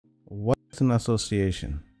What is an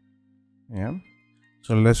association? Yeah.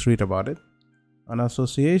 So let's read about it. An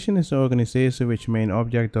association is an organization which main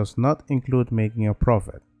object does not include making a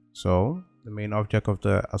profit. So the main object of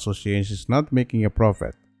the association is not making a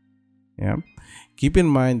profit. Yeah. Keep in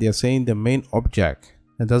mind they're saying the main object.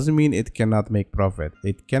 That doesn't mean it cannot make profit.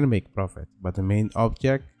 It can make profit, but the main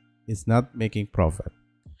object is not making profit.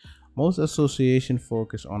 Most associations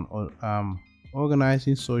focus on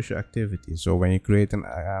organizing social activities. So when you create an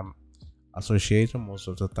association, most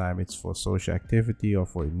of the time it's for social activity or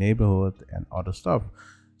for your neighborhood and other stuff.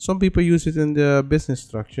 Some people use it in the business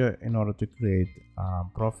structure in order to create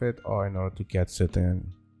profit or in order to get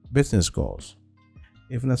certain business goals.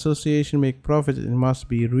 If an association makes profit, it must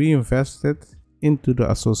be reinvested into the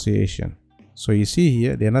association. So you see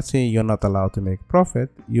here, they're not saying you're not allowed to make profit.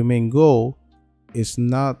 Your main goal is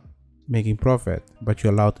not making profit, but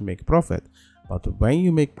you're allowed to make profit. But when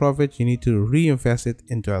you make profit, you need to reinvest it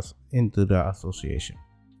into the association.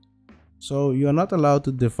 So you're not allowed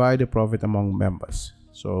to divide the profit among members.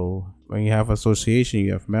 So when you have association,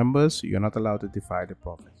 you have members, you're not allowed to divide the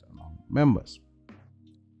profits among members.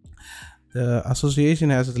 The association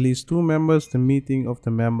has at least 2 members. The meeting of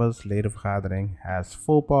the members, ledenvergadering, has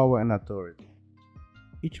full power and authority.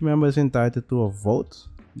 Each member is entitled to a vote.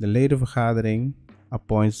 The ledenvergadering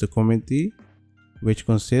appoints the committee, which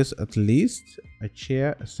consists at least a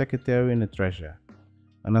chair, a secretary, and a treasurer.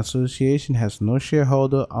 An association has no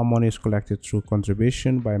shareholder. Our money is collected through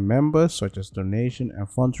contribution by members, such as donation and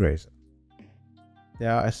fundraiser.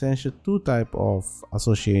 There are essentially 2 types of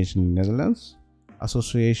association in the Netherlands: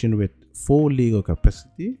 association with full legal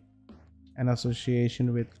capacity and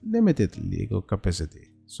association with limited legal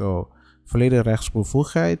capacity. So volledige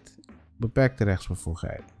rechtsbevoegdheid, beperkte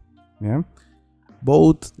rechtsbevoegdheid. Yeah.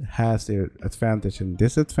 Both has their advantage and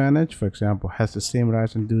disadvantage. For example, has the same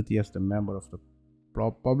rights and duty as the member of the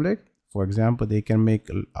public. For example, they can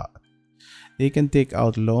take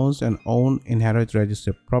out loans and own inherit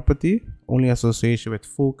registered property. Only association with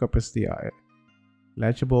full capacity are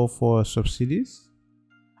eligible for subsidies.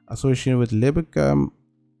 Association with limited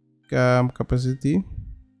capacity,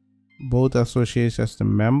 both associations as the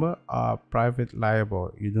member are private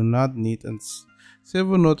liable. You do not need a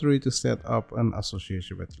civil notary to set up an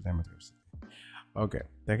association with limited capacity. Okay,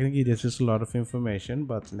 technically this is a lot of information,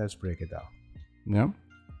 but let's break it down. Yeah.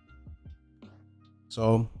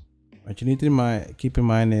 So what you need to keep in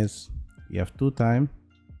mind is you have 2 times,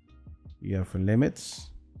 you have limits,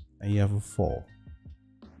 and you have a full.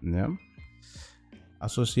 Yeah.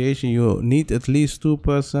 Association, you need at least 2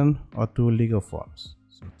 persons or 2 legal forms.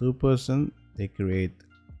 So 2 persons, they create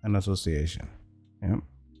an association. Yeah.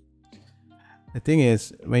 The thing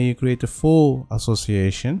is, when you create a full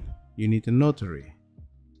association, you need a notary.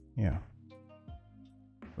 Yeah.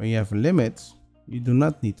 When you have limits, you do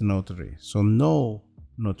not need a notary. So no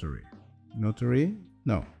notary. Notary,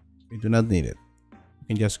 no, you do not need it. You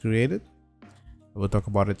can just create it. We'll talk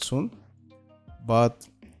about it soon. But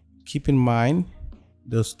keep in mind,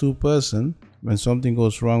 those 2 persons, when something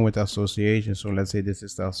goes wrong with the association, so let's say this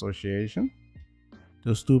is the association,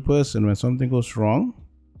 those 2 persons, when something goes wrong,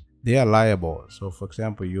 they are liable. So for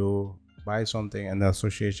example, you buy something and the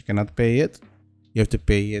association cannot pay it, you have to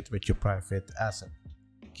pay it with your private asset.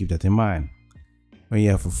 Keep that in mind. When you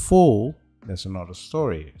have a full, that's another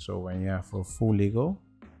story. So when you have a full legal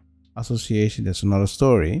association, that's another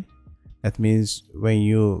story. That means when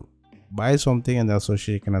you buy something and the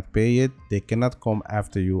association cannot pay it, they cannot come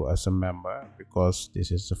after you as a member because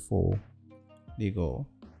this is a full legal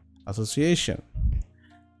association.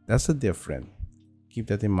 That's the difference. Keep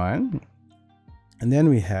that in mind. And then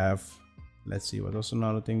we have, let's see, what was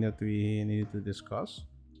another thing that we needed to discuss?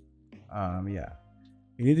 Yeah,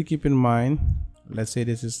 you need to keep in mind, let's say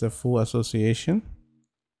this is the full association.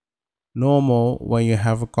 Normal when you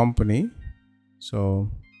have a company, so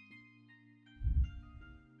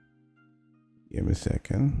give me a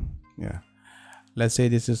second. Yeah, let's say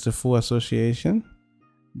this is the full association.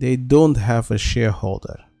 They don't have a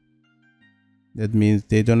shareholder. That means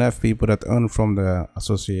they don't have people that earn from the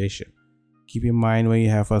association. Keep in mind, when you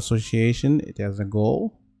have association, it has a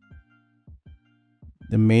goal.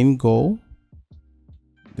 The main goal,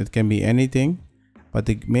 that can be anything, but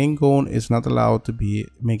the main goal is not allowed to be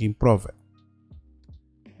making profit.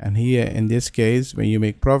 And here in this case, when you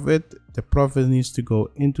make profit, the profit needs to go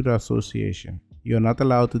into the association. You're not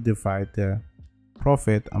allowed to divide the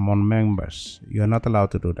profit among members. You're not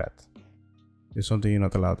allowed to do that. There's something you're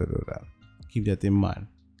not allowed to do that. Keep that in mind.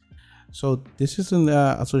 So this is an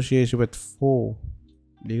association with full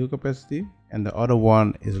legal capacity, and the other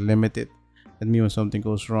one is limited. That means when something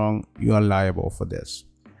goes wrong, you are liable for this.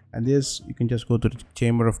 And this, you can just go to the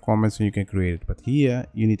Chamber of Commerce and you can create it. But here,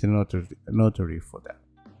 you need a notary for that.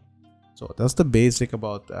 So that's the basic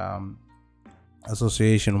about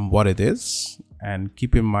association, what it is. And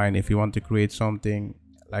keep in mind, if you want to create something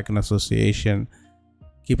like an association,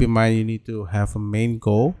 keep in mind you need to have a main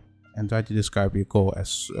goal and try to describe your goal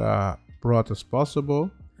as broad as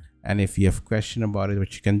possible. And if you have a question about it,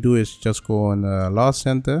 what you can do is just go on the Law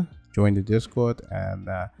Center, join the Discord, and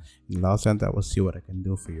in Law Center I will see what I can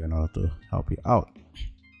do for you in order to help you out.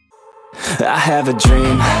 I have a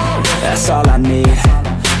dream, that's all I need.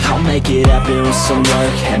 I'll make it happen with some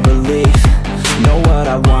work and belief. Know what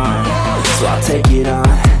I want, so I'll take it on.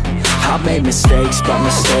 I've made mistakes, but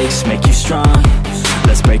mistakes make you strong.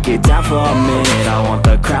 Let's break it down for a minute. I want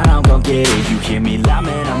the crown, I'm gon' get it. You hear me loud,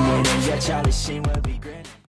 man, I'm winning. Yeah, Charlie Sheen will be